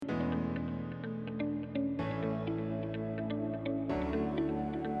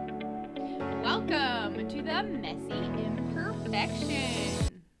Welcome to the Messy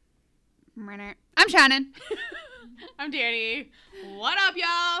Imperfection. I'm Shannon. I'm Danny. What up,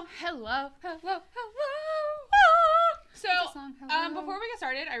 y'all? Hello. So, before we get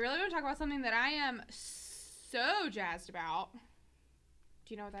started, I really want to talk about something that I am so jazzed about. Do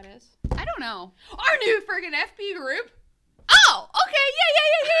you know what that is? I don't know. Our new friggin' FB group. Oh, okay.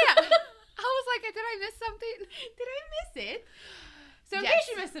 Yeah. I was like, did I miss something? Did I miss it? So in Yes. case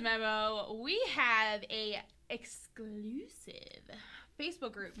you missed the memo, we have a exclusive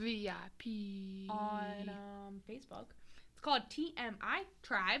Facebook group VIP on Facebook. It's called TMI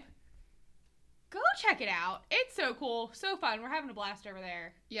Tribe. Go check it out. It's so cool, so fun. We're having a blast over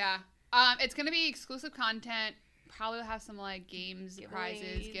there. Yeah. It's gonna be exclusive content. Probably will have some like games,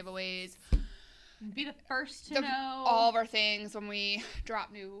 prizes, giveaways. Be the first to know all of our things when we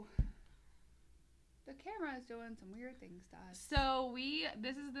drop new. The camera is doing some weird things to us. So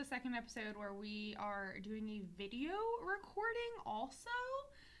this is the second episode where we are doing a video recording also.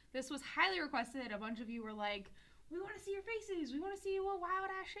 This was highly requested. A bunch of you were like, we want to see your faces. We want to see what wild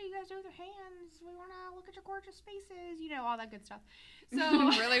ass shit you guys do with your hands. We want to look at your gorgeous faces. You know, all that good stuff. So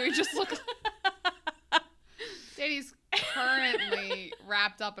really, we just look. Danny's currently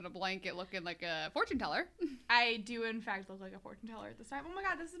wrapped up in a blanket looking like a fortune teller. I do, in fact, look like a fortune teller at this time. Oh my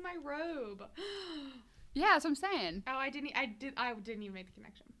god, this is my robe. Yeah, that's what I'm saying. Oh, I didn't even make the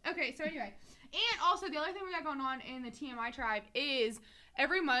connection. Okay, so anyway. And also, the other thing we got going on in the TMI tribe is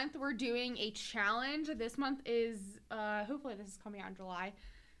every month we're doing a challenge. This month is, hopefully this is coming out in July.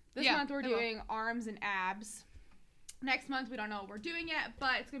 This month we're doing arms and abs. Next month, we don't know what we're doing yet,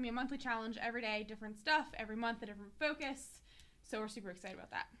 but it's going to be a monthly challenge every day, different stuff, every month, a different focus. So we're super excited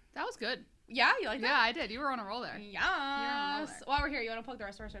about that. That was good. Yeah, you like that? Yeah, I did. You were on a roll there. Yes. While we're here, you want to plug the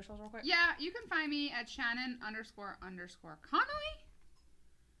rest of our socials real quick? Yeah, you can find me at Shannon __ Connolly.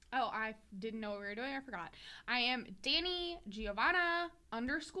 Oh, I didn't know what we were doing. I forgot. I am Danny Giovanna _ on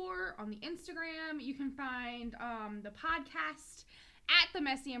the Instagram. You can find the podcast at The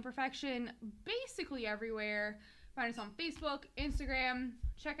Messy Imperfection basically everywhere. Find us on Facebook, Instagram.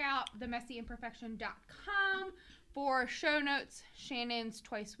 Check out themessyimperfection.com for show notes, Shannon's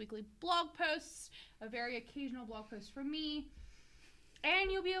twice weekly blog posts, a very occasional blog post from me.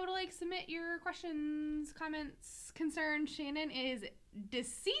 And you'll be able to submit your questions, comments, concerns. Shannon is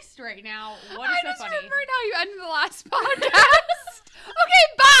deceased right now. What is so funny? I just remembered how you ended the last podcast. Okay,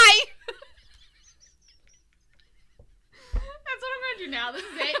 bye. That's what I'm going to do now. This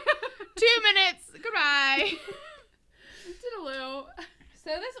is it. 2 minutes. Goodbye. Toodaloo. So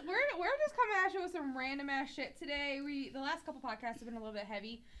we're just coming at you with some random ass shit today. The last couple podcasts have been a little bit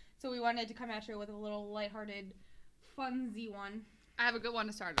heavy, so we wanted to come at you with a little lighthearted, Funsie one. I have a good one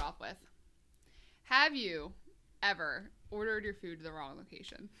to start it off with. Have you ever ordered your food to the wrong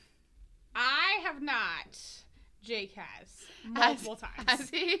location? I have not. Jake has multiple times. Has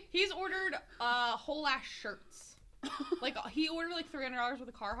he? He's ordered whole ass shirts. He ordered $300 with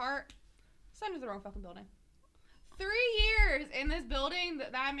a Carhartt. Sent it to the wrong fucking building. 3 years in this building,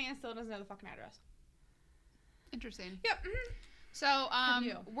 that man still doesn't know the fucking address. Interesting. Yep. Mm-hmm. So,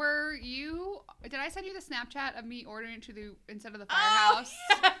 did I send you the Snapchat of me ordering it instead of the firehouse?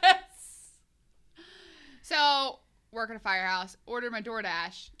 Oh, yes. So, work at a firehouse, ordered my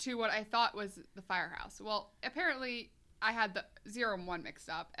DoorDash to what I thought was the firehouse. Well, apparently, I had the 0 and 1 mixed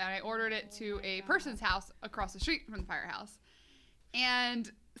up, and I ordered it to a person's house across the street from the firehouse.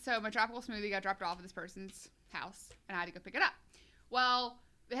 And so, my tropical smoothie got dropped off at this person's house, and I had to go pick it up. Well,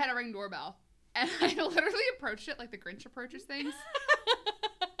 they had a Ring doorbell, and I literally approached it like the Grinch approaches things,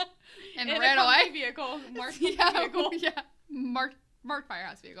 and ran away. Marked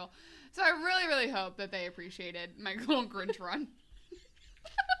firehouse vehicle. So I really, really hope that they appreciated my little Grinch run,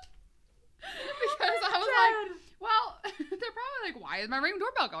 because I was like, well, they're probably like, why is my Ring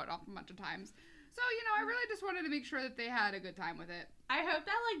doorbell going off a bunch of times? So, I really just wanted to make sure that they had a good time with it. I hope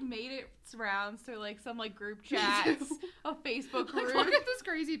that, made its rounds through, some, group chats, a Facebook group. Look at this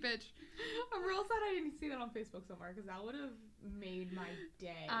crazy bitch. I'm real sad I didn't see that on Facebook somewhere, because that would have made my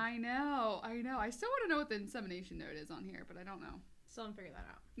day. I know. I still want to know what the insemination note is on here, but I don't know. Still haven't figured that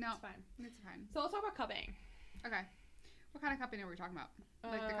out. No. It's fine. It's fine. So let's talk about cupping. Okay. What kind of cupping are we talking about?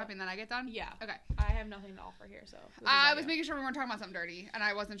 The cupping that I get done? Yeah. Okay. I have nothing to offer here, so. I was making sure we weren't talking about something dirty, and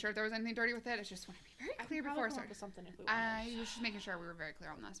I wasn't sure if there was anything dirty with it. I just want to be very clear before I started. Something if we I was just making sure we were very clear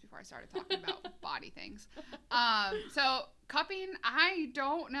on this before I started talking about body things. So cupping, I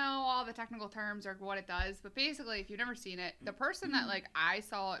don't know all the technical terms or what it does, but basically, if you've never seen it, the person that I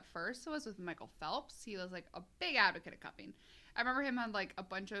saw at first was with Michael Phelps. He was a big advocate of cupping. I remember him on a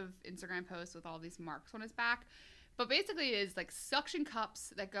bunch of Instagram posts with all these marks on his back. But basically it is like suction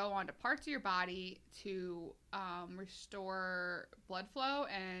cups that go onto parts of your body to restore blood flow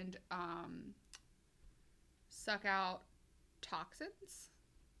and suck out toxins.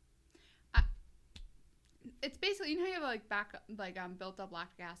 It's basically, you know how you have built up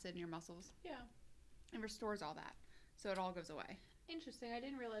lactic acid in your muscles? Yeah. It restores all that. So it all goes away. Interesting. I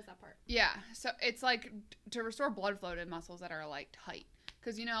didn't realize that part. Yeah. So it's like to restore blood flow to muscles that are like tight.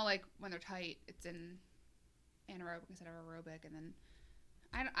 Because you know, like when they're tight, it's in anaerobic instead of aerobic. And then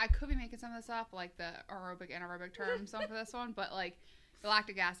I could be making some of this up, like the aerobic, anaerobic terms for this one. But like the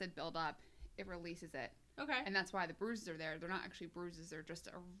lactic acid buildup, it releases it. Okay. And that's why the bruises are there. They're not actually bruises. They're just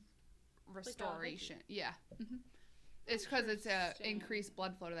a restoration. Yeah. Mm-hmm. It's because it's a increased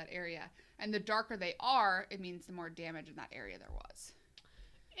blood flow to that area. And the darker they are, it means the more damage in that area there was.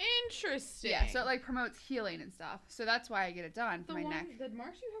 Interesting. Yeah, so it like promotes healing and stuff. So that's why I get it done for my neck. The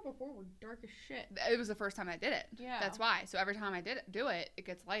marks you had before were dark as shit. It was the first time I did it. Yeah. That's why. So every time I do it, it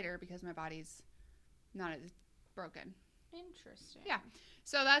gets lighter because my body's not as broken. Interesting. Yeah.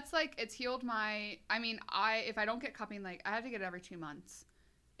 So that's like, it's healed my, if I don't get cupping, like I have to get it every 2 months.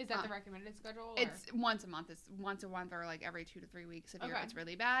 Is that the recommended schedule? It's once a month. It's once a month or like every 2 to 3 weeks if it's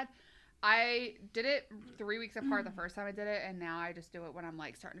really bad. I did it 3 weeks apart the first time I did it, and now I just do it when I'm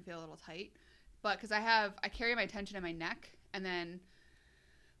like starting to feel a little tight. But because I carry my tension in my neck, and then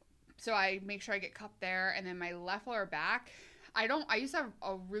so I make sure I get cupped there, and then my left lower back. I used to have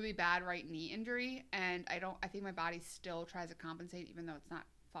a really bad right knee injury, and I think my body still tries to compensate even though it's not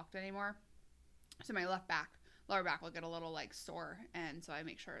fucked anymore. So my lower back will get a little like sore, and so I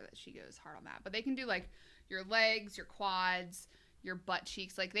make sure that she goes hard on that. But they can do like your legs, your quads, your butt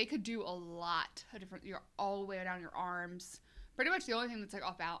cheeks. Like they could do a lot of different. You're all the way down your arms. Pretty much the only thing that's like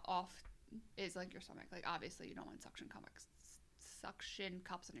off is like your stomach. Like obviously you don't want suction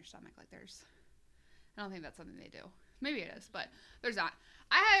cups on your stomach. Like I don't think that's something they do. Maybe it is, but there's not.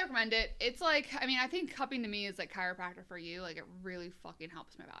 I highly recommend it. It's like, I think cupping to me is like chiropractor for you. Like it really fucking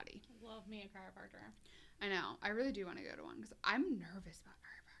helps my body. Love me a chiropractor. I know. I really do want to go to one because I'm nervous about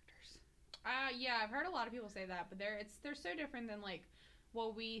chiropractors. Yeah, I've heard a lot of people say that, but they're so different than like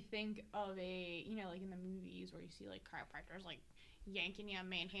what we think of like in the movies where you see like chiropractors like yanking you,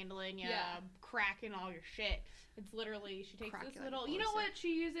 manhandling you, cracking all your shit. It's literally she takes this little. You know what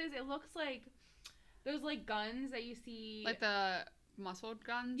she uses? It looks like those like guns that you see, like the muscle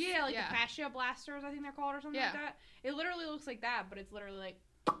guns. Yeah, like the fascia blasters, I think they're called, or something like that. It literally looks like that, but it's literally like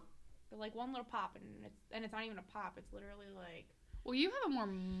one little pop, and it's not even a pop. It's literally like. Well, you have a more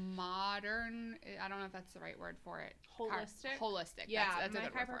modern. I don't know if that's the right word for it. Holistic. Yeah, that's my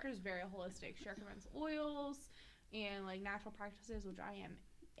chiropractor is very holistic. She recommends oils and like natural practices, which I am.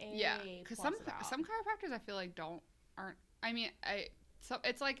 Yeah, because some chiropractors I feel like aren't. So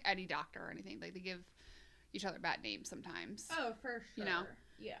it's like any doctor or anything. Like they give each other bad names sometimes. Oh, for sure. You know?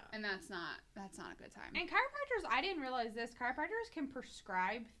 Yeah. And that's not a good time. And chiropractors, I didn't realize this. Chiropractors can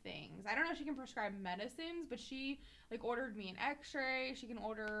prescribe things. I don't know if she can prescribe medicines, but she like ordered me an X-ray. She can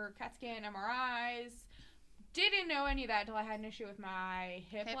order CAT scan, MRIs. Didn't know any of that until I had an issue with my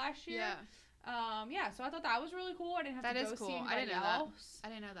hip last year. Yeah. So I thought that was really cool. I didn't have to go see anybody else. I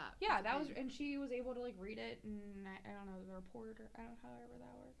didn't know that. Yeah, that was, and she was able to like read it, and I don't know the report or I don't know however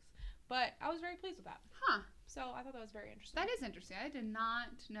that works, but I was very pleased with that. Huh. So I thought that was very interesting. That is interesting. I did not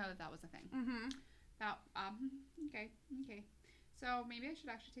know that was a thing. Mm-hmm. Now, okay. So maybe I should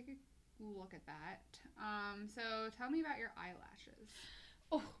actually take a look at that. So tell me about your eyelashes.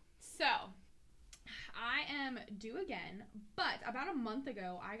 Oh, so I am due again, but about a month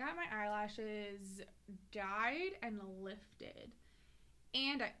ago, I got my eyelashes dyed and lifted.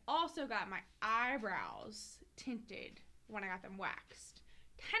 And I also got my eyebrows tinted when I got them waxed.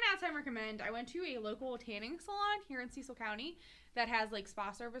 10 out of 10 recommend. I went to a local tanning salon here in Cecil County that has like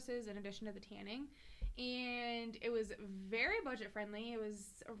spa services in addition to the tanning. And it was very budget friendly. It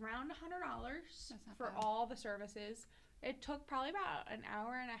was around $100 for all the services. It took probably about an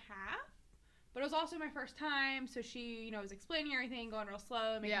hour and a half. But it was also my first time, so she, was explaining everything, going real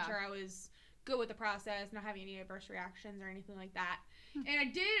slow, making sure I was good with the process, not having any adverse reactions or anything like that. And I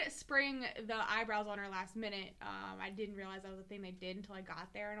did spring the eyebrows on her last minute. I didn't realize that was a thing they did until I got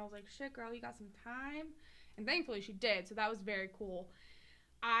there, and I was like, shit, girl, you got some time? And thankfully she did, so that was very cool.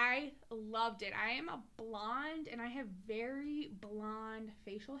 I loved it. I am a blonde, and I have very blonde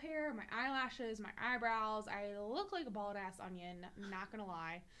facial hair. My eyelashes, my eyebrows. I look like a bald-ass onion, not gonna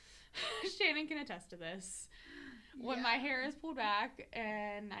lie. Shannon can attest to this. When my hair is pulled back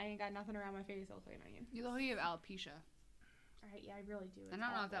and I ain't got nothing around my face, I look like an onion. You look like you have alopecia. Yeah, I really do. I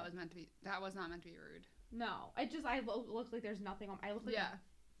don't know if that was meant to be. That was not meant to be rude. No, I look like there's nothing on. I look like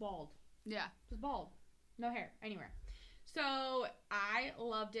bald. Yeah. Just bald. No hair anywhere. So I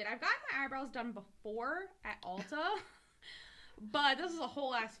loved it. I've gotten my eyebrows done before at Ulta, but this was a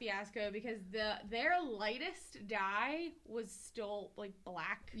whole ass fiasco because their lightest dye was still like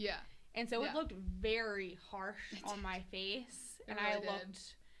black. Yeah. And so it looked very harsh on my face, and I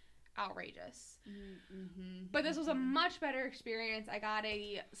looked outrageous. Mm-hmm. But this was a much better experience. I got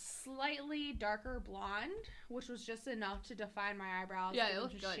a slightly darker blonde, which was just enough to define my eyebrows. Yeah, it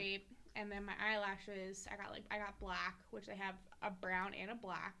looked good. Shape. And then my eyelashes, I got black, which they have a brown and a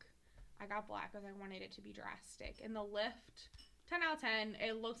black. I got black because I wanted it to be drastic. And the lift, 10 out of 10.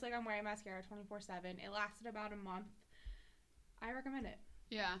 It looks like I'm wearing mascara 24/7. It lasted about a month. I recommend it.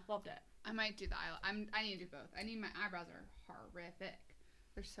 Yeah. Loved it. I might do the I need to do both. My eyebrows are horrific.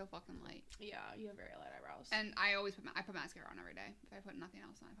 They're so fucking light. Yeah, you have very light eyebrows. And I always put mascara on every day. If I put nothing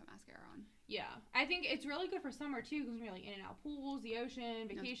else on, I put mascara on. Yeah. I think it's really good for summer, too, because when you're, like, in and out of pools, the ocean,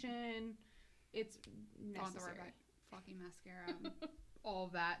 vacation, it's necessary. Don't have to worry about fucking mascara, all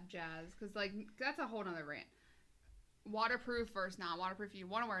that jazz. Because, like, that's a whole nother rant. Waterproof versus not waterproof. You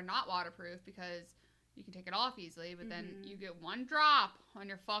want to wear not waterproof because you can take it off easily, but then you get one drop on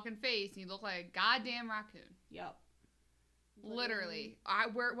your fucking face and you look like a goddamn raccoon. Yep. Literally.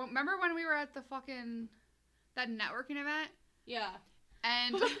 Remember when we were at the fucking that networking event? Yeah.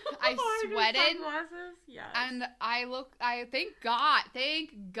 And I sweated. Yes. And I thank God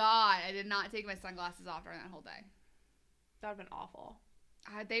I did not take my sunglasses off during that whole day. That would have been awful.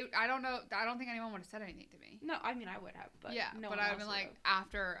 I don't know. I don't think anyone would have said anything to me. No, I mean I would have, but yeah. No but one I've else been like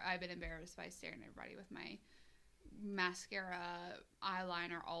after I've been embarrassed by staring at everybody with my mascara,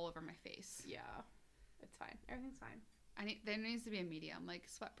 eyeliner all over my face. Yeah, it's fine. Everything's fine. There needs to be a medium, like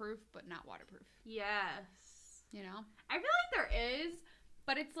sweat proof but not waterproof. Yes. You know. I feel like there is,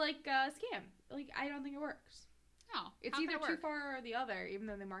 but it's like a scam. Like I don't think it works. No, it's either too far or the other. Even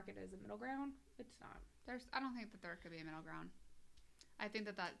though they market it as a middle ground, it's not. I don't think that there could be a middle ground. I think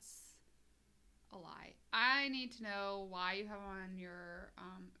that that's a lie. I need to know why you have on your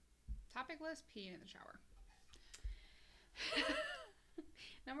topic list peeing in the shower.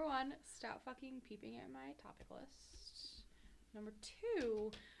 Number 1, stop fucking peeping at my topic list. Number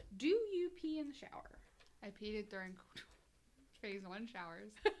 2, do you pee in the shower? I peed it during phase 1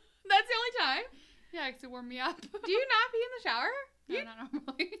 showers. That's the only time? Yeah, because it warmed me up. Do you not pee in the shower? No, not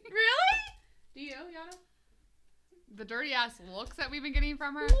normally. Really? Do you, Yana? The dirty ass looks that we've been getting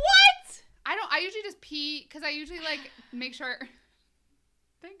from her. What? I usually just pee because I usually like make sure.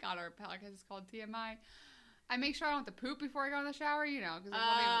 Thank God our podcast is called TMI. I make sure I don't have to poop before I go in the shower, you know. So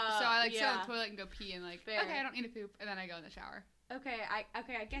I like sit on the toilet and go pee and like, okay, I don't need to poop, and then I go in the shower. Okay,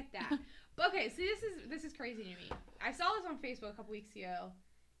 I get that. But okay, so this is crazy to me. I saw this on Facebook a couple weeks ago,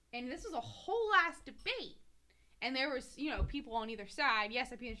 and this was a whole ass debate. And there was, people on either side. Yes,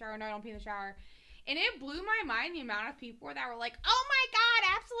 I pee in the shower. No, I don't pee in the shower. And it blew my mind the amount of people that were like, oh my God,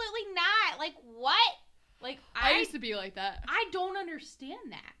 absolutely not. Like, what? Like, I used to be like that. I don't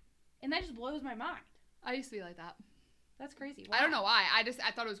understand that. And that just blows my mind. I used to be like that. That's crazy. Why? I don't know why. I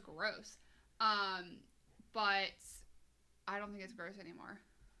thought it was gross. But I don't think it's gross anymore.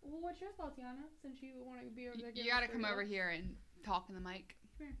 Well, what's your thoughts, Yana? Since you want to be over there. You gotta come over here and talk in the mic.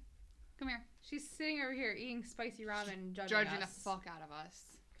 Come here. Come here. She's sitting over here eating spicy ramen and judging the fuck out of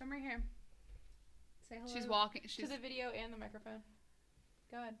us. Come right here. Say hello. She's walking to the video and the microphone.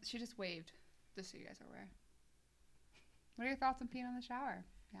 Go ahead. She just waved, just so you guys are aware. What are your thoughts on peeing in the shower?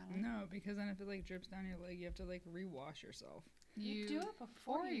 No, because then if it like drips down your leg, you have to like rewash yourself. You do it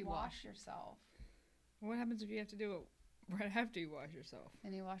before you wash yourself. What happens if you have to do it right after you wash yourself?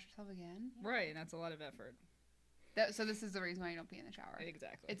 And you wash yourself again? Right, and that's a lot of effort. So this is the reason why you don't pee in the shower.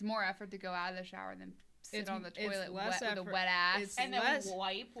 Exactly. It's more effort to go out of the shower than sit on the toilet with a wet ass. And then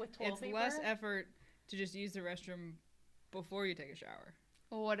wipe with toilet paper. It's less effort to just use the restroom before you take a shower.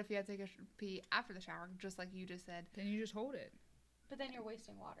 Well, what if you have to take a pee after the shower, just like you just said? Then you just hold it. But then you're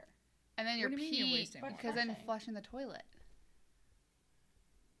wasting water. And then you're peeing because then flushing the toilet.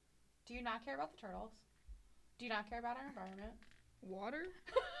 Do you not care about the turtles? Do you not care about our environment? Water?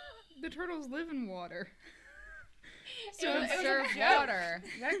 The turtles live in water. So conserve water.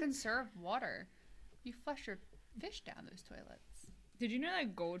 You gotta conserve water. You flush your fish down those toilets. Did you know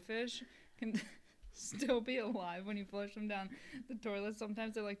that goldfish can still be alive when you flush them down the toilet?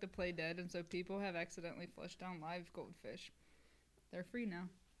 Sometimes they like to play dead, and so people have accidentally flushed down live goldfish. They're free now.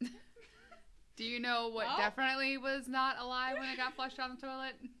 Do you know what definitely was not alive when it got flushed down the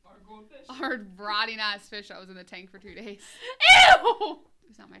toilet? Our goldfish. Our rotting ass fish that was in the tank for 2 days. Ew! It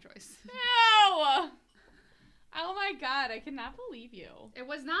was not my choice. Ew! Oh my God, I cannot believe you. It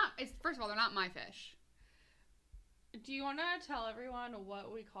was not. First of all, they're not my fish. Do you want to tell everyone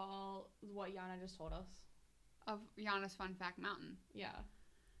what we call what Yana just told us? Of Yana's Fun Fact Mountain. Yeah.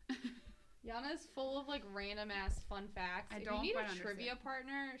 Yana's full of like random ass fun facts. If you need a trivia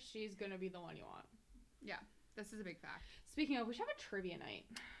partner, she's gonna be the one you want. Yeah, this is a big fact. Speaking of, we should have a trivia night.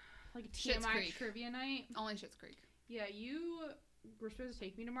 Like a TMI trivia night. Only Schitt's Creek. Yeah, you were supposed to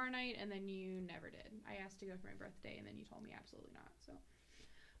take me tomorrow night, and then you never did. I asked to go for my birthday, and then you told me absolutely not. So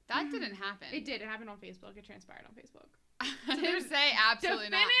that didn't happen. It did. It happened on Facebook. It transpired on Facebook. I didn't say absolutely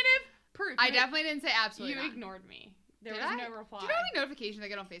not. Definitive proof. I definitely didn't say absolutely not. You ignored me. There Did was I? no reply. Do you know how many notifications I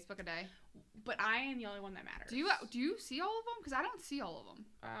get on Facebook a day? But I am the only one that matters. Do you see all of them? Because I don't see all of them.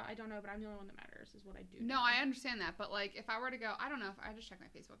 I don't know, but I'm the only one that matters is what I do. No, I understand that. But, like, if I were to go, I don't know. If I just check my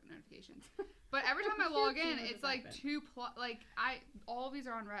Facebook notifications. But every time I log in, it's like all of these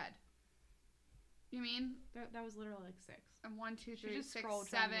are on red. You mean? That was literally like 6. And 1, 2, 3, just 6, scrolled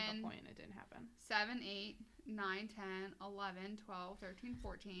 7. The point. It didn't happen. 7, 8, 9, 10, 11, 12, 13,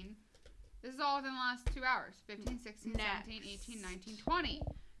 14. This is all within the last 2 hours. 15, 16, 17, 18, 19, 20.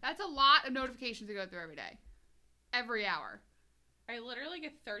 That's a lot of notifications to go through every day. Every hour. I literally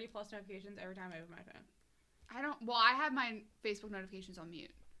get 30 plus notifications every time I open my phone. I have my Facebook notifications on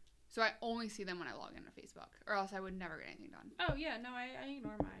mute. So I only see them when I log into Facebook. Or else I would never get anything done. Oh, yeah. No, I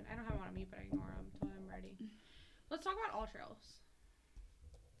ignore mine. I don't have them on mute, but I ignore them until I'm ready. Let's talk about All Trails.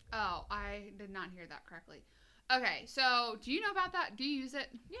 Oh, I did not hear that correctly. Okay, so do you know about that? Do you use it?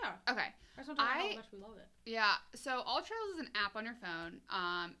 Yeah. Okay. I just want to talk about how much we love it. Yeah, so All Trails is an app on your phone,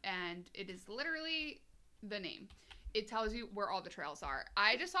 and it is literally the name. It tells you where all the trails are.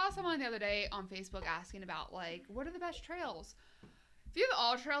 I just saw someone the other day on Facebook asking about, like, what are the best trails? If you have the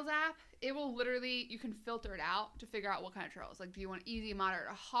All Trails app, it will literally, you can filter it out to figure out what kind of trails. Like, do you want easy, moderate,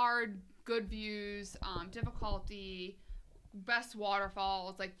 or hard, good views, difficulty, best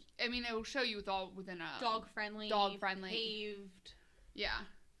waterfalls. Like, I mean, it will show you within a dog friendly, paved, yeah,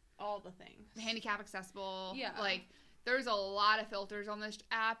 all the things, handicap accessible. Yeah, like there's a lot of filters on this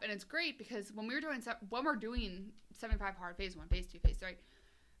app, and it's great because when we're doing 75 hard, phase 1, phase 2, phase 3,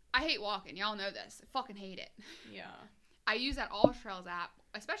 I hate walking. Y'all know this. I fucking hate it. Yeah. I use that All Trails app,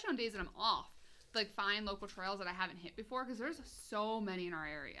 especially on days that I'm off, to like find local trails that I haven't hit before because there's so many in our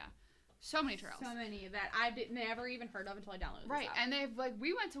area. So many trails. So many that I never even heard of until I downloaded this app. And they've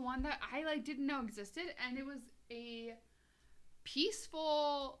we went to one that I didn't know existed, and it was a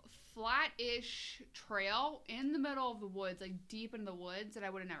peaceful, flat-ish trail in the middle of the woods, like deep in the woods that I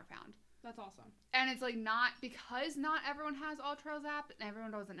would have never found. That's awesome. And it's like because not everyone has All Trails app and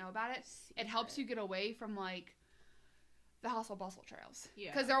everyone doesn't know about it. It helps you get away from like the hustle bustle trails.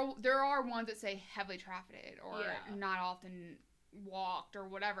 Yeah. Because there are ones that say heavily trafficked or not often walked or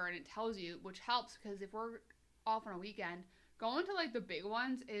whatever, and it tells you, which helps because if we're off on a weekend, going to like the big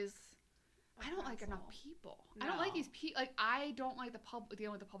ones is I don't like enough people. No. I don't like these people. Like I don't like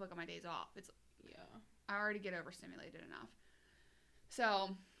dealing with the public on my days off. I already get overstimulated enough.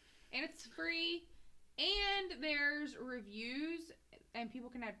 So, and it's free, and there's reviews, and people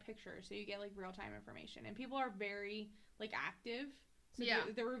can add pictures, so you get like real time information, and people are very like active. So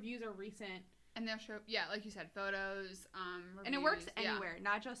the reviews are recent. And they'll show, like you said, photos, reviews. And it works anywhere,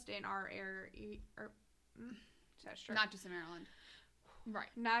 not just in our area. That's true. Not just in Maryland. Right.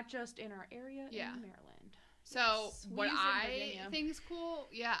 Not just in our area in Maryland. So what I think is cool,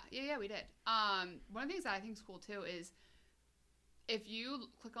 we did. One of the things that I think is cool too is if you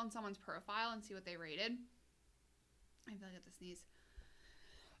click on someone's profile and see what they rated. I feel like I have to sneeze.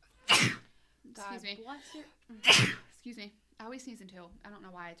 Excuse me. Bless your... Excuse me. I always sneeze in too. I don't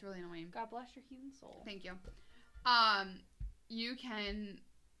know why. It's really annoying. God bless your heathen soul. Thank you. You can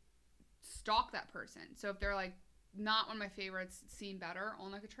stalk that person. So if they're like not one of my favorites, seen better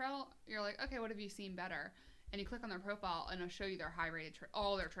on like a trail, you're like, okay, what have you seen better? And you click on their profile and it'll show you their high rated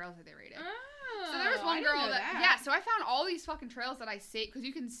all their trails that they rated. Oh, so there was one girl that so I found all these fucking trails that I saved because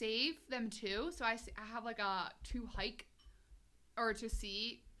you can save them too. So I have like a to hike or to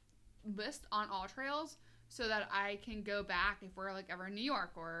see list on All Trails. So that I can go back if we're like ever in New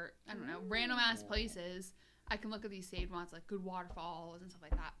York or I don't know, random ass places. I can look at these saved ones like good waterfalls and stuff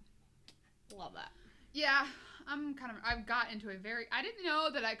like that. Love that. Yeah, I've got into I didn't know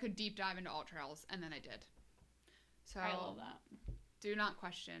that I could deep dive into All Trails, and then I did. So I love that. Do not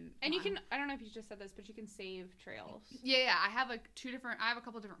question. And you can, I don't know if you just said this, but you can save trails. Yeah. I have like I have a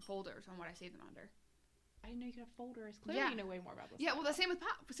couple different folders on what I save them under. I didn't know you could have folders. Clearly you know way more about this. Yeah, well, the same with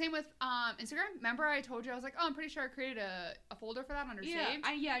Instagram. Remember I told you, I was like, oh, I'm pretty sure I created a folder for that under saved.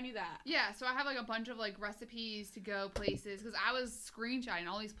 I knew that. Yeah, so I have like a bunch of like recipes to go places because I was screenshotting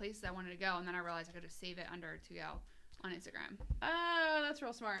all these places I wanted to go, and then I realized I could just save it under to go on Instagram. Oh, that's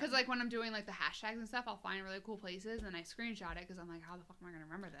real smart. Because like when I'm doing like the hashtags and stuff, I'll find really cool places and I screenshot it because I'm like, how the fuck am I going to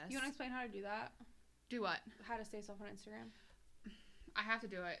remember this? You want to explain how to do that? Do what? How to stay self on Instagram. I have to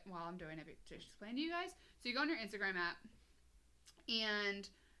do it while I'm doing it to explain to you guys. So you go on your Instagram app and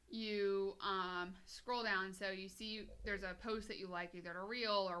you scroll down. So you see there's a post that you like, either a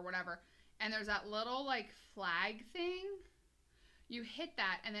reel or whatever. And there's that little like flag thing. You hit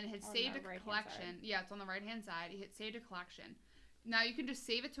that and then hit save to collection. Yeah, it's on the right hand side. You hit save to collection. Now you can just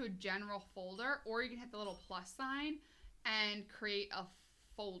save it to a general folder, or you can hit the little plus sign and create a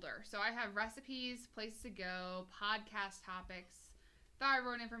folder. So I have recipes, places to go, podcast topics,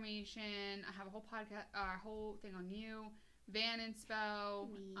 thyroid information. I have a whole podcast, whole thing on you, van inspo,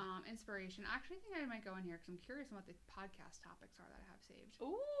 inspiration. I actually think I might go in here because I'm curious on what the podcast topics are that I have saved.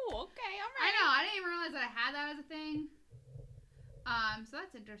 Ooh, okay, all I right. know, I didn't even realize that I had that as a thing. So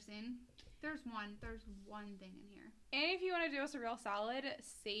that's interesting. There's one thing in here. And if you want to do us a real solid,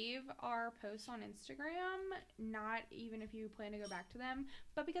 save our posts on Instagram. Not even if you plan to go back to them,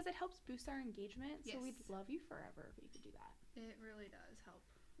 but because it helps boost our engagement. Yes. So we'd love you forever if you could do that. It really does help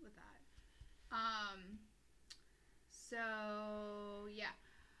with that. So yeah.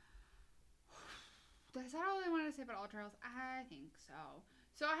 Is that all I wanted to say about All Trails? I think so.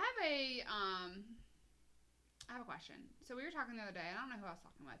 So I have a question. So we were talking the other day, and I don't know who I was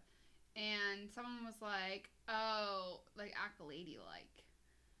talking with. And someone was like, oh, like, act ladylike.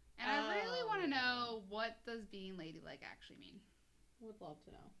 And I really want to know, what does being ladylike actually mean? Would love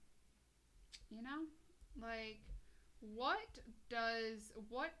to know. You know? Like, what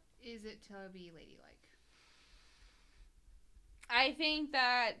is it to be ladylike? I think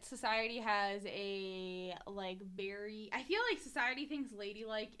that society has a, like, I feel like society thinks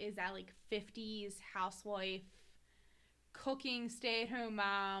ladylike is that, like, 50s housewife, cooking, stay-at-home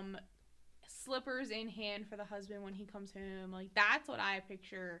mom, slippers in hand for the husband when he comes home. Like, that's what I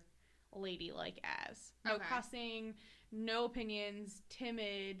picture ladylike as. No cussing, no opinions,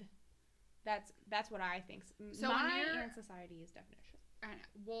 timid. That's what I think. So my and society's definition. I know.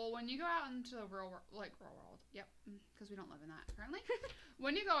 Well, when you go out into the real world, yep, because we don't live in that currently.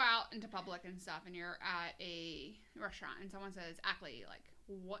 When you go out into public and stuff, and you're at a restaurant, and someone says, act ladylike,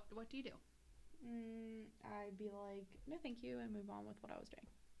 what do you do? I'd be like, no thank you, and move on with what I was doing.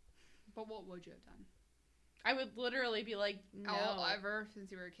 But what would you have done? I would literally be like, no. Oh, ever since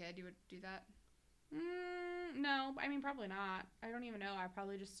you were a kid, you would do that? No, I mean, probably not. I don't even know. I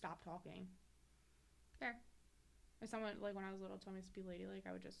probably just stopped talking. Fair. If someone, like, when I was little, told me to be ladylike,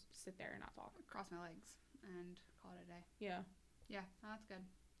 I would just sit there and not talk. Cross my legs and call it a day. Yeah. Yeah, no, that's good.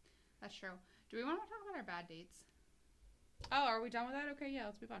 That's true. Do we want to talk about our bad dates? Oh, are we done with that? Okay, yeah,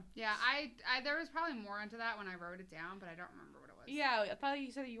 let's move on. Yeah, I there was probably more into that when I wrote it down, but I don't remember what it was. Yeah, I thought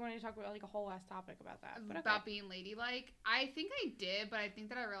you said that you wanted to talk about, like, a whole ass topic about that. But okay. About being ladylike. I think I did, but I think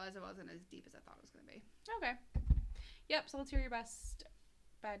that I realized it wasn't as deep as I thought it was going to be. Okay. Yep, so let's hear your best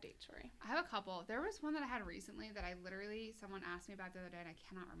bad date story. I have a couple. There was one that I had recently that someone asked me about the other day, and I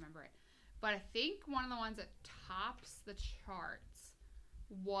cannot remember it. But I think one of the ones that tops the charts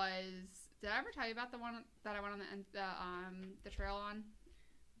was... Did I ever tell you about the one that I went on the trail on?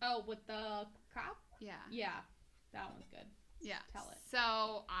 Oh, with the cop? Yeah. Yeah. That one's good. Yeah. Tell it.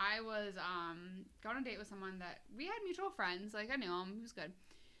 So I was going on a date with someone that we had mutual friends. Like, I knew him. He was good.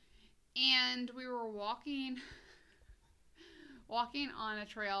 And we were walking on a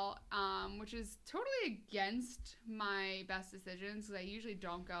trail, which is totally against my best decisions because I usually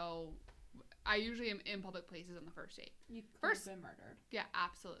don't go... I usually am in public places on the first date. You could have been murdered. Yeah,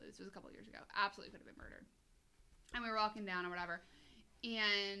 absolutely. This was a couple of years ago. Absolutely could have been murdered. And we were walking down or whatever.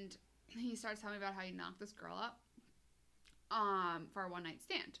 And he starts telling me about how he knocked this girl up for a one-night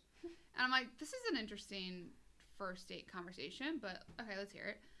stand. And I'm like, this is an interesting first date conversation, but okay, let's hear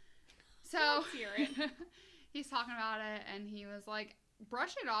it. So let's hear it. He's talking about it, and he was like,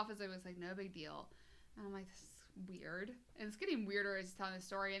 brush it off as it was like no big deal. And I'm like, this is weird. And it's getting weirder as he's telling the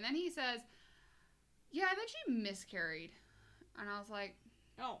story. And then he says... Yeah, and then she miscarried. And I was like,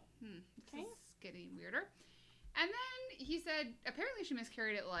 this is getting weirder. And then he said, apparently she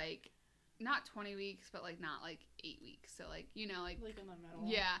miscarried at, like, not 20 weeks, but, like, not, like, 8 weeks. So, like, you know, like... Like in the middle.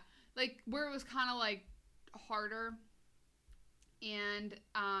 Yeah. Like, where it was kind of, like, harder. And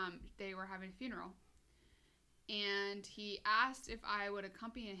they were having a funeral. And he asked if I would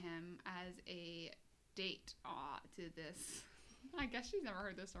accompany him as a date to this... I guess she's never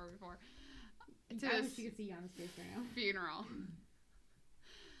heard this story before. To I this wish you could see Yana's face right now. funeral.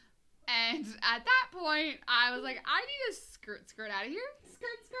 And at that point, I was like, I need to skirt out of here.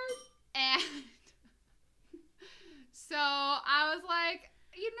 Skirt. And so I was like,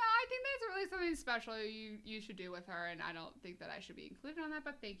 I think that's a really really something special you should do with her, and I don't think that I should be included on that,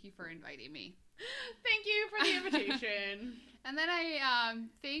 but thank you for inviting me. Thank you for the invitation. And then I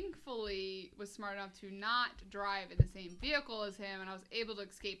thankfully was smart enough to not drive in the same vehicle as him, and I was able to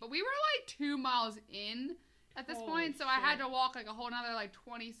escape. But we were like 2 miles in at this Holy point, so I had shit. to walk like a whole nother like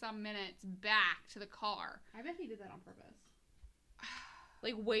 20-some minutes back to the car. I bet he did that on purpose.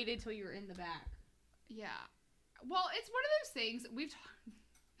 Like, waited till you were in the back. Yeah. Well, it's one of those things,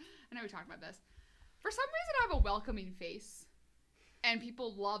 I know we talked about this. For some reason, I have a welcoming face. And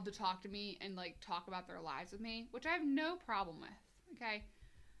people love to talk to me and, like, talk about their lives with me, which I have no problem with, okay?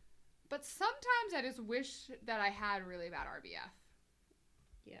 But sometimes I just wish that I had really bad RBF.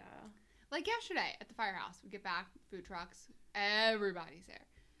 Yeah. Like yesterday at the firehouse, we get back, food trucks, everybody's there.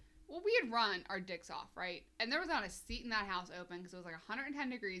 Well, we had run our dicks off, right? And there was not a seat in that house open because it was like 110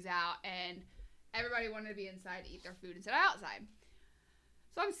 degrees out, and everybody wanted to be inside to eat their food instead of outside.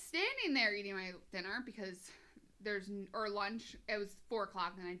 So I'm standing there eating my dinner because or lunch. It was 4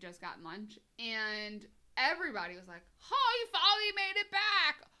 o'clock and I just gotten lunch. And everybody was like, oh, you finally made it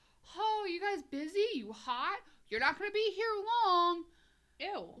back. Oh, you guys busy? You hot? You're not going to be here long.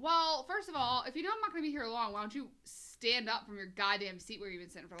 Ew. Well, first of all, if you know I'm not going to be here long, why don't you stand up from your goddamn seat where you've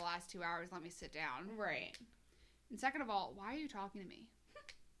been sitting for the last 2 hours and let me sit down? Right. And second of all, why are you talking to me?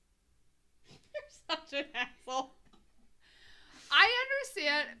 You're such an asshole. I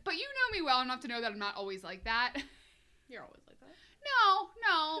understand, but you know me well enough to know that I'm not always like that. You're always like that.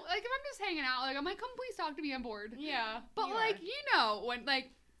 No. Like, if I'm just hanging out, like, I'm like, come please talk to me, I'm bored. Yeah. But, like, you know, when,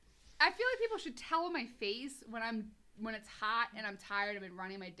 like, I feel like people should tell in my face when it's hot and I'm tired, I've been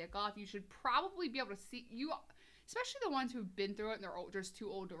running my dick off, you should probably be able to see, especially the ones who've been through it and they're just too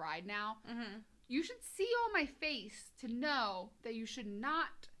old to ride now, you should see on my face to know that you should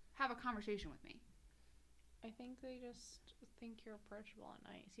not have a conversation with me. I think they just think you're approachable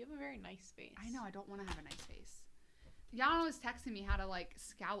and nice. You have a very nice face. I know, I don't want to have a nice face. Yana was texting me how to, like,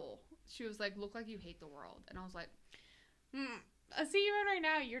 scowl. She was like, look like you hate the world. And I was like, See, even right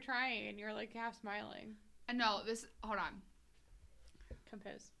now, you're trying and you're, like, half smiling. and no, hold on.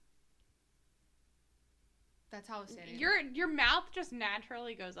 Compose. That's how I was standing. Your mouth just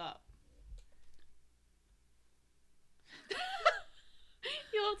naturally goes up.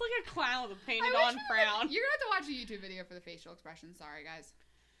 You look like a clown with a painted on frown. You're going to have to watch a YouTube video for the facial expression. Sorry, guys.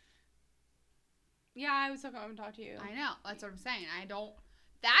 Yeah, I was still going to talk to you. I know. That's what I'm saying.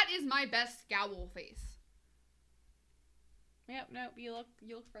 That is my best scowl face. Yep, nope. You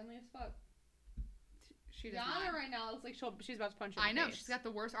look friendly as fuck. She does Yana not. right now looks like she's about to punch you in I the know. face. She's got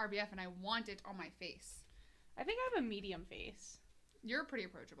the worst RBF, and I want it on my face. I think I have a medium face. You're pretty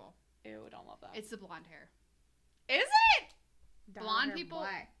approachable. Ew, don't love that. It's the blonde hair. Is it? Blonde people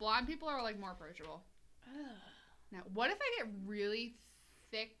are, like, more approachable. Ugh. Now, what if I get really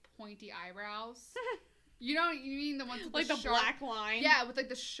thick, pointy eyebrows? You mean the ones with Like the the sharp, black line? Yeah, with, like,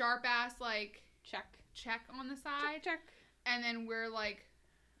 the sharp ass, like, Check on the side. check. And then wear, like,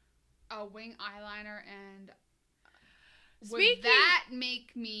 a wing eyeliner, and would Speaking- that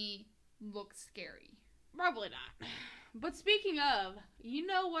make me look scary? Probably not. But speaking of, you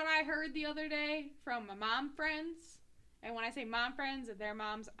know what I heard the other day from my mom friends? And when I say mom friends, they're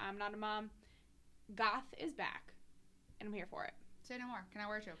moms, I'm not a mom. Goth is back. And I'm here for it. Say no more. Can I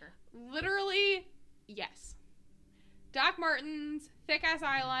wear a choker? Literally, yes. Doc Martens, thick ass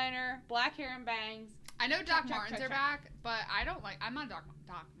eyeliner, black hair and bangs. I know Doc check, Martens check, are check. back, but I'm not Doc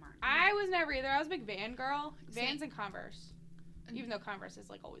Martens. I was never either. I was a big Van girl. Vans Same. and Converse. Even though Converse has,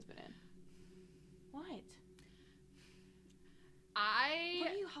 like, always been in. What?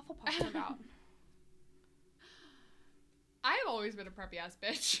 What are you Hufflepuffing about? I've always been a preppy ass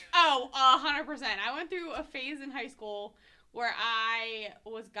bitch. Oh, 100%. I went through a phase in high school where I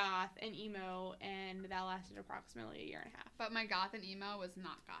was goth and emo, and that lasted approximately a year and a half. But my goth and emo was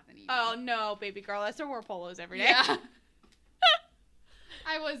not goth and emo. Oh, no, baby girl. I still wore polos every day. Yeah.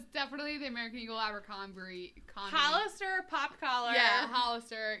 I was definitely the American Eagle Abercrombie. Hollister, pop collar. Yeah,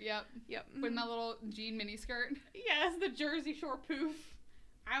 Hollister. Yep. Yep. With my little jean mini skirt. Yes, the Jersey Shore poof.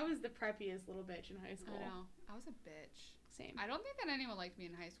 I was the preppiest little bitch in high school. I know. I was a bitch. Same. I don't think that anyone liked me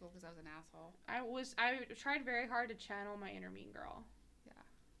in high school because I was an asshole. I tried very hard to channel my inner mean girl. Yeah.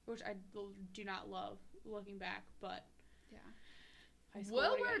 Which I do not love looking back, but Yeah. high school,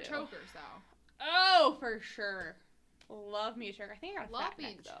 We'll what are you wear gonna do? chokers though. Oh, for sure. Love me a choker. I think I got a Love fat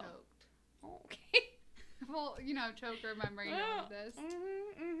being neck, though. choked. Oh, okay. Well, choker memory of this.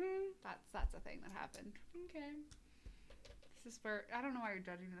 Mm-hmm. That's a thing that happened. Okay. This is for I don't know why you're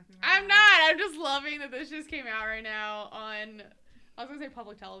judging nothing. I'm not. I'm just loving that this just came out right now on, I was going to say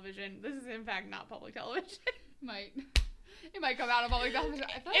public television. This is, in fact, not public television. Might. It might come out of public definition.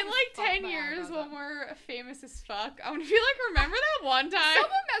 In like 10 years, when we're famous as fuck, I'm gonna be like, remember that one time?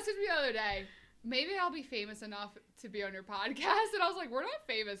 Someone messaged me the other day. Maybe I'll be famous enough to be on your podcast. And I was like, we're not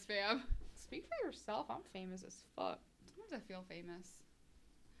famous, fam. Speak for yourself. I'm famous as fuck. Sometimes I feel famous.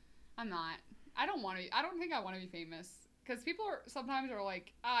 I'm not. I don't think I want to be famous. Because people sometimes are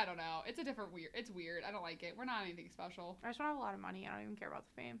like, I don't know. It's weird. I don't like it. We're not anything special. I just want to have a lot of money. I don't even care about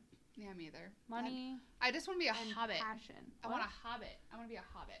the fame. Yeah, me either. Money. I just want to be a hobbit. Passion. I want a hobbit. I want to be a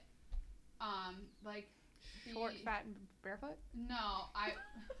hobbit. Like Short, fat, and barefoot? No, I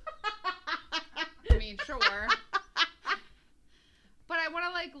mean, sure. But I want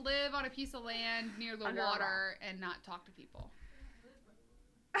to like live on a piece of land near the water and not talk to people.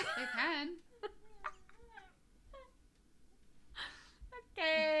 They can.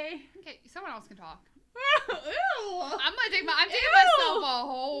 Okay. Okay, someone else can talk. Ew. I'm taking myself a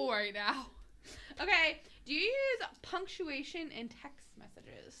hole right now. Okay. Do you use punctuation in text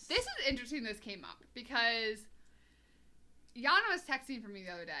messages? This is interesting. This came up because Yana was texting for me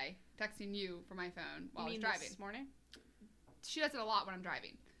the other day, texting you from my phone while I was driving. This morning? She does it a lot when I'm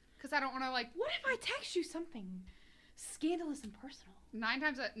driving because I don't want to like. What if I text you something scandalous and personal?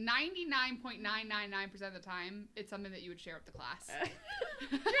 99.999% of the time, it's something that you would share with the class.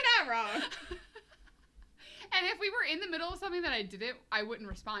 You're not wrong. And if we were in the middle of something that I wouldn't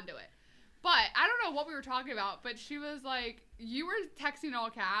respond to it. But I don't know what we were talking about, but she was like, you were texting all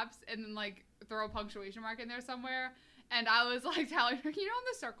caps and then like throw a punctuation mark in there somewhere. And I was like telling her, you know, in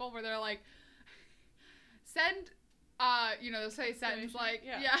the circle where they're like, send, they'll say sentence like,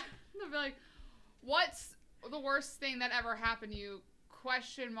 yeah. They'll be like, what's the worst thing that ever happened to you?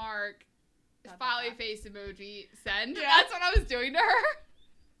 Question mark, smiley face emoji, send. Yeah. That's what I was doing to her.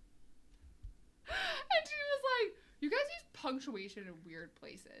 And she was like, you guys use punctuation in weird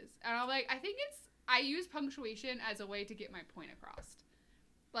places. And I'm like, I use punctuation as a way to get my point across.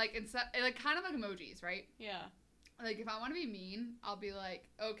 Like, kind of like emojis, right? Yeah. Like, if I want to be mean, I'll be like,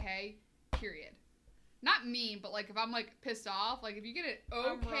 okay, period. Not mean, but like if I'm like pissed off, like if you get an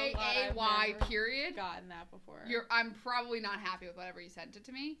OKAY period, gotten that before. I'm probably not happy with whatever you sent it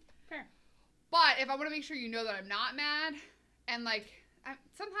to me. Fair. But if I want to make sure you know that I'm not mad, and like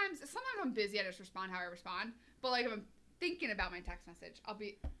sometimes I'm busy, I just respond how I respond. But like if I'm thinking about my text message, I'll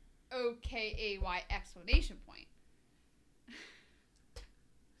be OKAY exclamation point.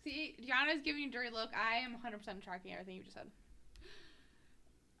 See, Gianna's giving you a dirty look. I am 100% tracking everything you just said.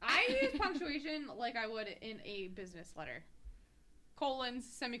 I use punctuation like I would in a business letter. Colons,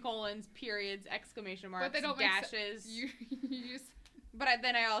 semicolons, periods, exclamation marks, but they don't dashes. You use... But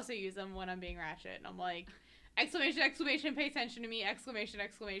then I also use them when I'm being ratchet. And I'm like, exclamation, exclamation, pay attention to me, exclamation,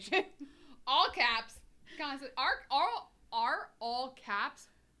 exclamation. All caps. Constant. Are all caps.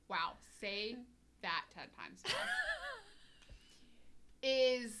 Wow. Say that 10 times now.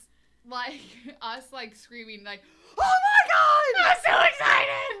 Is like us like screaming like, oh my god! I'm so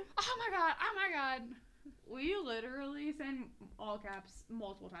excited! Oh my god! Oh my god! We literally send all caps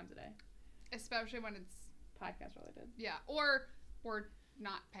multiple times a day. Especially when it's podcast related. Yeah. Or we're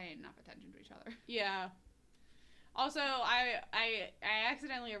not paying enough attention to each other. Yeah. Also, I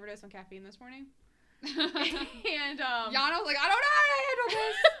accidentally overdosed on caffeine this morning. And Yana was like, I don't know how to handle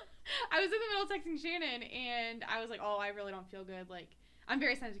this. I was in the middle of texting Shannon and I was like, oh, I really don't feel good. Like, I'm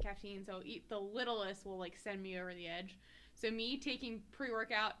very sensitive to caffeine, so the littlest will like send me over the edge. So me taking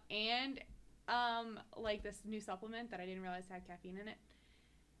pre-workout and like this new supplement that I didn't realize had caffeine in it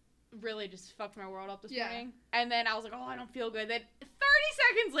really just fucked my world up this morning. And then I was like, oh, I don't feel good. Then 30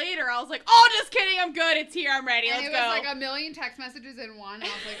 seconds later, I was like, oh, just kidding, I'm good. It's here. I'm ready. Let's go. And it was like a million text messages in one. And I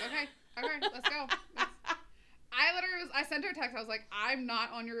was like, okay, let's go. I sent her a text. I was like, I'm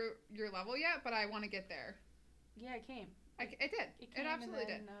not on your level yet, but I want to get there. Yeah, it came. It did. It absolutely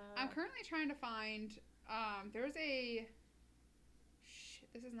did. I'm currently trying to find. There's a.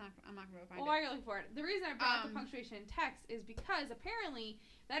 This is not. I'm not gonna be able to find it. Well, while you're looking for it, the reason I brought up the punctuation in text is because apparently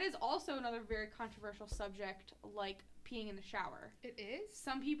that is also another very controversial subject, like peeing in the shower. It is.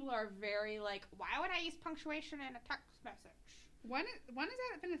 Some people are very like, why would I use punctuation in a text message? When has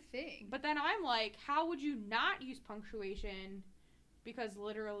that been a thing? But then I'm like, how would you not use punctuation? Because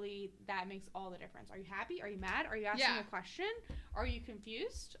literally that makes all the difference. Are you happy? Are you mad? Are you asking a question? Are you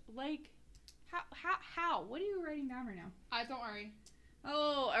confused? Like, how? What are you writing down right now? Don't worry.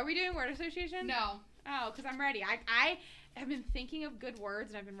 Oh, are we doing word association? No. Oh, because I'm ready. I have been thinking of good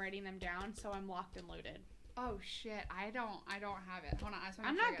words and I've been writing them down, so I'm locked and loaded. Oh shit! I don't have it. Hold on.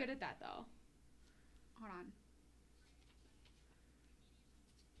 I'm not good at that though. Hold on.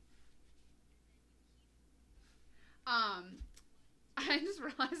 I just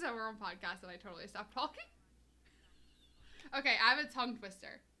realized that we're on podcast and I totally stopped talking. Okay, I have a tongue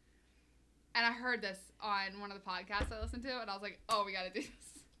twister. And I heard this on one of the podcasts I listened to, and I was like, oh, we gotta do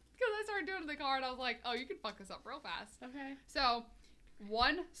this. Because I started doing it in the car, and I was like, oh, you can fuck this up real fast. Okay. So,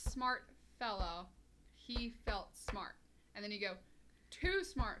 one smart fellow, he felt smart. And then you go, two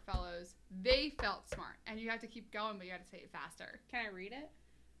smart fellows, they felt smart. And you have to keep going, but you have to say it faster. Can I read it?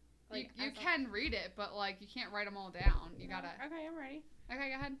 You can read it, but, like, you can't write them all down. You gotta... Okay, I'm ready.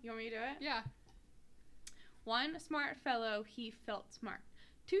 Okay, go ahead. You want me to do it? Yeah. One smart fellow, he felt smart.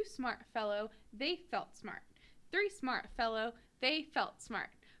 Two smart fellow, they felt smart. Three smart fellow, they felt smart.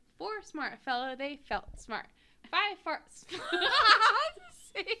 Four smart fellow, they felt smart. Five smart... I was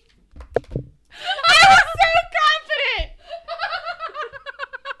so confident!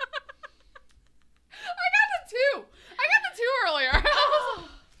 I got the two earlier.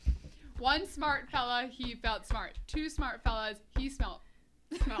 One smart fella, he felt smart. Two smart fellas, he smelt.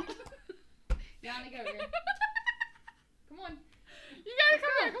 Yeah, let me go here. Come on. You gotta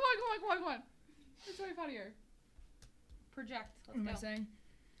come here. Come on. It's way funnier. Project. What am I Let's go. saying?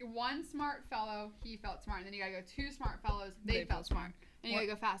 One smart fellow, he felt smart. And then you gotta go two smart fellows, they felt smart. And you gotta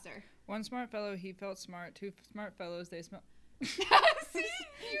go faster. One smart fellow, he felt smart. Two smart fellows, they smell. See?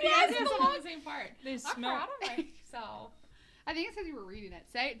 You guys have some on the same part. They I'm smell. proud of myself. I think it says you were reading it.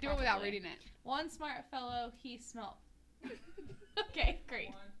 Say it. Do it without Probably. reading it. One smart fellow, he smelt. Okay, great.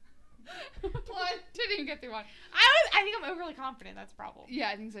 One. Didn't even get through one. I think I'm overly confident. That's a problem. Yeah,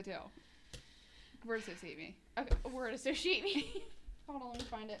 I think so too. Word associate me. Okay, word associate me. Hold on, let me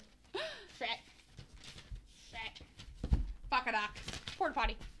find it. Shrek. Fuck-a-doc. Porta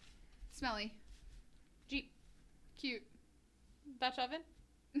potty. Smelly. Jeep. Cute. Dutch oven.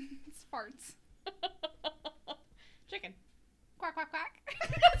 It's farts. Chicken. Quack, quack, quack.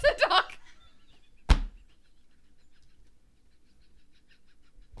 That's a duck.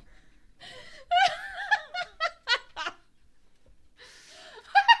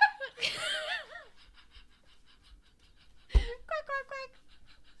 Quack, quack, quack.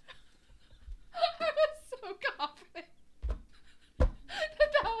 I was so confident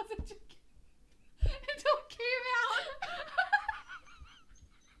that was a chicken until it came out.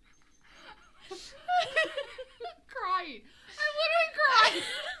 Crying. I literally cried.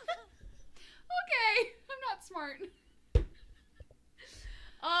 Okay, I'm not smart.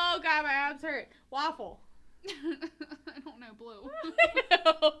 Oh god, my abs hurt. Waffle. I don't know, blue.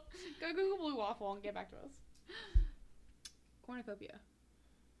 Go Google blue waffle and get back to us. Cornucopia.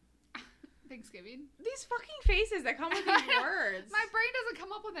 Thanksgiving. These fucking faces that come with these words. My brain doesn't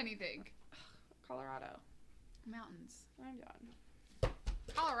come up with anything. Colorado. Mountains. I'm done.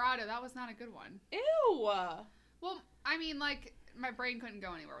 Colorado, that was not a good one. Ew. Well, I mean, like, my brain couldn't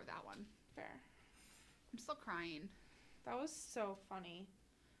go anywhere with that one. Fair. I'm still crying. That was so funny.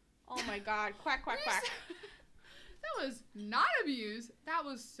 Oh my god. Quack, quack, quack. That was not abuse. That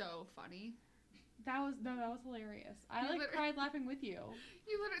was so funny. That was hilarious. I You cried laughing with you.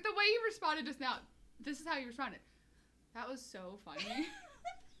 You literally, the way you responded just now, this is how you responded. That was so funny. I'm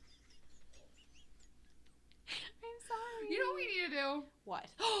sorry. You know what we need to do? What?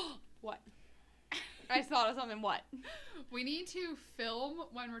 What? I just thought of something. What? We need to film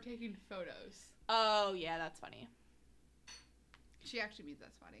when we're taking photos. Oh, yeah, that's funny. She actually means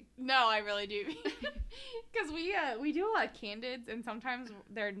that's funny. No, I really do. Because we do a lot of candids, and sometimes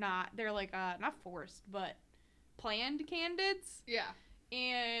they're not forced, but planned candids. Yeah.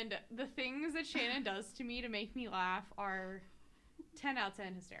 And the things that Shannon does to me to make me laugh are 10 out of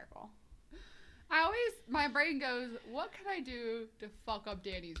 10 hysterical. My brain goes, what can I do to fuck up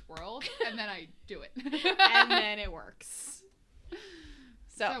Danny's world? And then I do it. And then it works.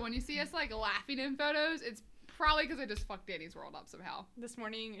 So when you see us, like, laughing in photos, it's probably because I just fucked Danny's world up somehow. This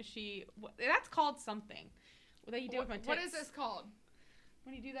morning, that's called something. That you do with my tits. What is this called?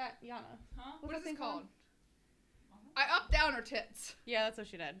 When you do that, Yana. Huh? What is this called? I up down her tits. Yeah, that's what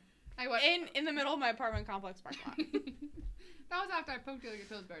she did. I went in the middle of my apartment complex parking lot. That was after I poked you like a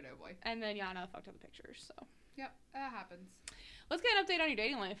Pillsbury Doughboy. And then Yana fucked up the pictures, so. Yep, that happens. Let's get an update on your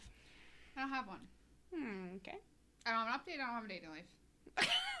dating life. I don't have one. Okay. I don't have an update, I don't have a dating life.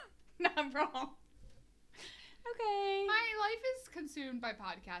 Not wrong. Okay. My life is consumed by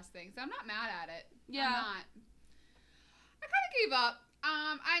podcast things. I'm not mad at it. Yeah. I'm not. I kind of gave up.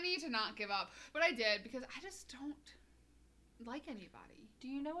 I need to not give up, but I did because I just don't like anybody. Do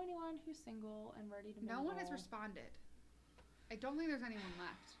you know anyone who's single and ready to mingle? No one has responded. I don't think there's anyone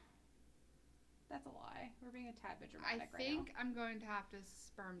left. That's a lie. We're being a tad bit I dramatic right now. think I'm going to have to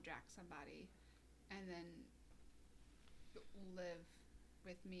sperm jack somebody and then live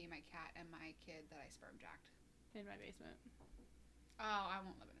with me, my cat, and my kid that I sperm jacked. In my basement. Oh, I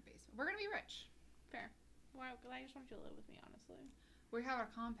won't live in a basement. We're going to be rich. Fair. Why? Because I just want you to live with me, honestly. We have our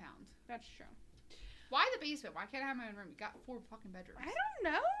compound. That's true. Why the basement? Why can't I have my own room? You got 4 fucking bedrooms. I don't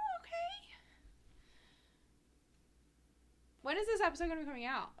know. Okay. When is this episode going to be coming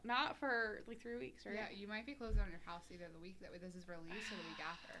out? Not for like 3 weeks, right? Yeah, you might be closing on your house either the week that this is released or the week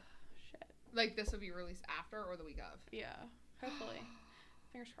after. Shit. Like, this will be released after or the week of. Yeah. Hopefully.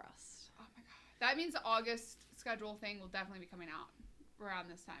 Fingers crossed. Oh my god. That means the August schedule thing will definitely be coming out around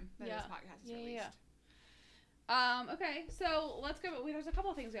this time that this podcast is released. Okay, so let's go. There's a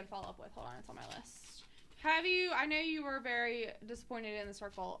couple of things we got to follow up with. Hold on, it's on my list. I know you were very disappointed in The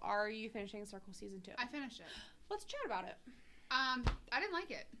Circle. Are you finishing Circle season 2? I finished it. Let's chat about it. I didn't like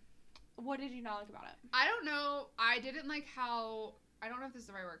it. What did you not like about it? I don't know. I didn't like how, I don't know if this is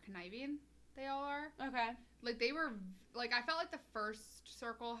the right word, conniving they all are. Okay. Like, they were, like, I felt like the first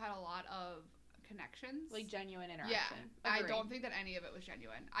Circle had a lot of connections. Like, genuine interaction. Yeah. I don't think that any of it was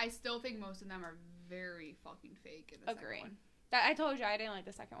genuine. I still think most of them are very fucking fake in the second one. I told you I didn't like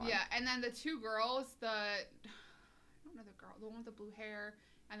the second one. Yeah, and then the 2 girls, I don't know the girl, the one with the blue hair,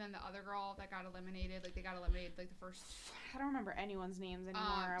 and then the other girl that got eliminated, like, they got eliminated, like, the first... I don't remember anyone's names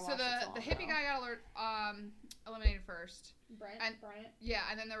anymore. So the hippie guy got eliminated first. Bryant? Yeah,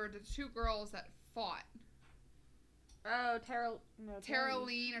 and then there were the 2 girls that fought. Oh, Tara Lynn. Tara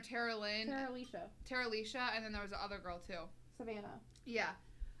Alicia, and then there was the other girl, too. Savannah. Yeah.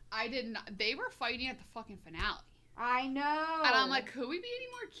 I did not... They were fighting at the fucking finale. I know. And I'm like, could we be any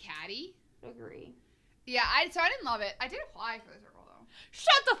more catty? Agree. Yeah, I didn't love it. I did apply for the Circle, though.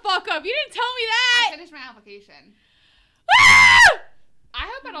 Shut the fuck up! You didn't tell me that! I finished my application. Ah! I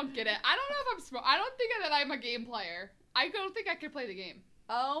hope I don't get it. I don't know if I'm smart. I don't think that I'm a game player. I don't think I could play the game.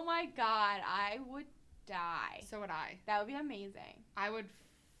 Oh my god, I would die. So would I. That would be amazing. I would...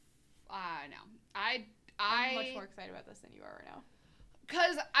 no. I'm much more excited about this than you are right now.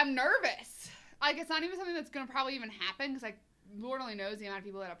 Because I'm nervous. Like, it's not even something that's going to probably even happen, because, like, Lord only knows the amount of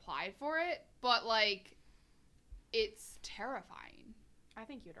people that applied for it. But, like, it's terrifying. I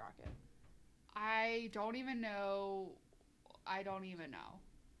think you'd rock it. I don't even know.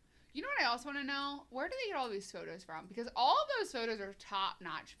 You know what I also want to know? Where do they get all these photos from? Because all of those photos are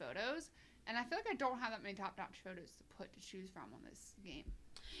top-notch photos, and I feel like I don't have that many top-notch photos to choose from on this game.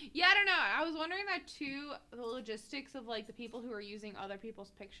 Yeah, I don't know. I was wondering that too, the logistics of like the people who are using other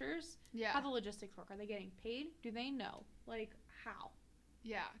people's pictures. Yeah. How the logistics work. Are they getting paid? Do they know? Like, how?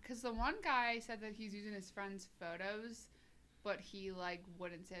 Yeah, because the one guy said that he's using his friend's photos, but he, like,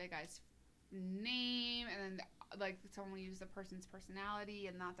 wouldn't say the guy's name, and then, like, someone used the person's personality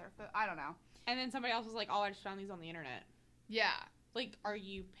and not their I don't know. And then somebody else was like, oh, I just found these on the internet. Yeah. Like, are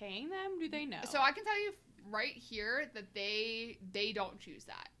you paying them? Do they know? So I can tell you right here that they don't choose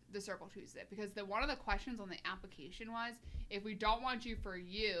that. The Circle chooses it. Because one of the questions on the application was, if we don't want you for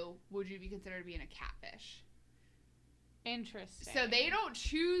you, would you be considered being a catfish? Interesting. So they don't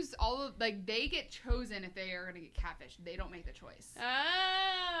choose they get chosen if they are going to get catfish. They don't make the choice.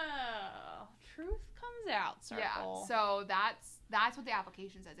 Oh. Truth comes out, Circle. Yeah. So that's what the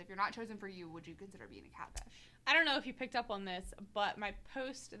application says. If you're not chosen for you, would you consider being a catfish? I don't know if you picked up on this, but my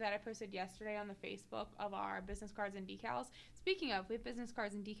post that I posted yesterday on the Facebook of our business cards and decals. Speaking of, we have business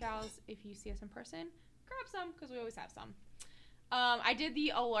cards and decals. If you see us in person, grab some because we always have some. I did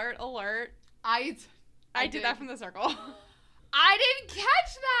the alert. I did that from the Circle. I didn't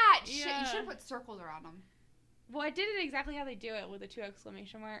catch that. Yeah. Shit, you should have put circles around them. Well, I did it exactly how they do it with the 2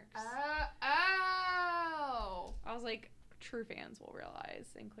 exclamation marks. Oh. I was like, true fans will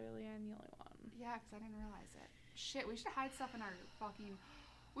realize, and clearly I'm the only one. Yeah, because I didn't realize it. Shit, we should hide stuff in our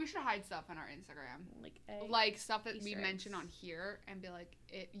Instagram. Like eggs, like stuff that Easter we eggs. mention on here and be like,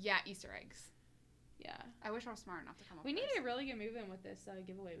 Easter eggs. Yeah. I wish I was smart enough to come up We with need this. to really get moving with this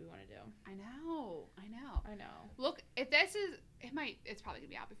giveaway we want to do. I know. Look, if this is, it's probably going to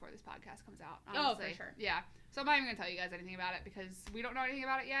be out before this podcast comes out, honestly. Oh, for sure. Yeah. So I'm not even going to tell you guys anything about it because we don't know anything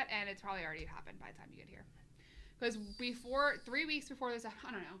about it yet, and it's probably already happened by the time you get here. Because 3 weeks before this, I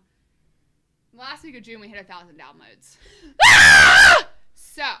don't know, last week of June we hit 1,000 downloads.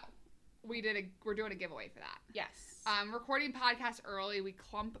 So we're doing a giveaway for that. Yes. Recording podcasts early, we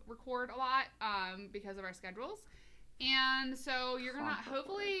clump record a lot because of our schedules. And so you're going to,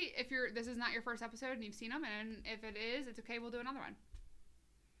 hopefully, if this is not your first episode and you've seen them, and if it is, it's okay, we'll do another one.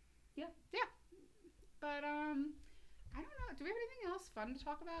 Yeah. But, I don't know. Do we have anything else fun to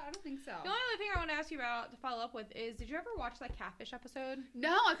talk about? I don't think so. The only other thing I want to ask you about to follow up with is, did you ever watch that catfish episode?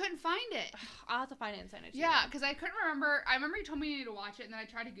 No, I couldn't find it. I'll have to find it and send it to you. Yeah, because I couldn't remember. I remember you told me you need to watch it, and then I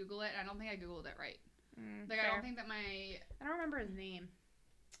tried to Google it, and I don't think I Googled it right. Fair. I don't think that I don't remember his name.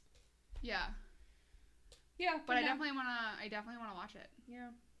 Yeah. Yeah, But I definitely wanna watch it. Yeah,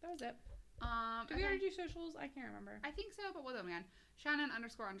 that was it. Did Okay. we already do socials? I can't remember. I think so, but we'll do them again. Shannon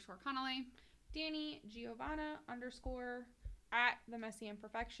 __ Connolly. Danny Giovanna _ at The Messy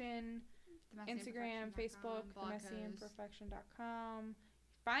Imperfection. Instagram, Facebook, themessyimperfection.com.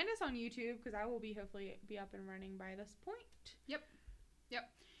 Find us on YouTube because I will hopefully be up and running by this point. Yep.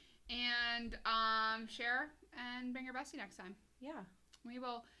 And share and bring your bestie next time. Yeah. We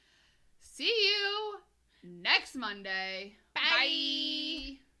will see you next Monday. Bye.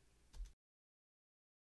 Bye.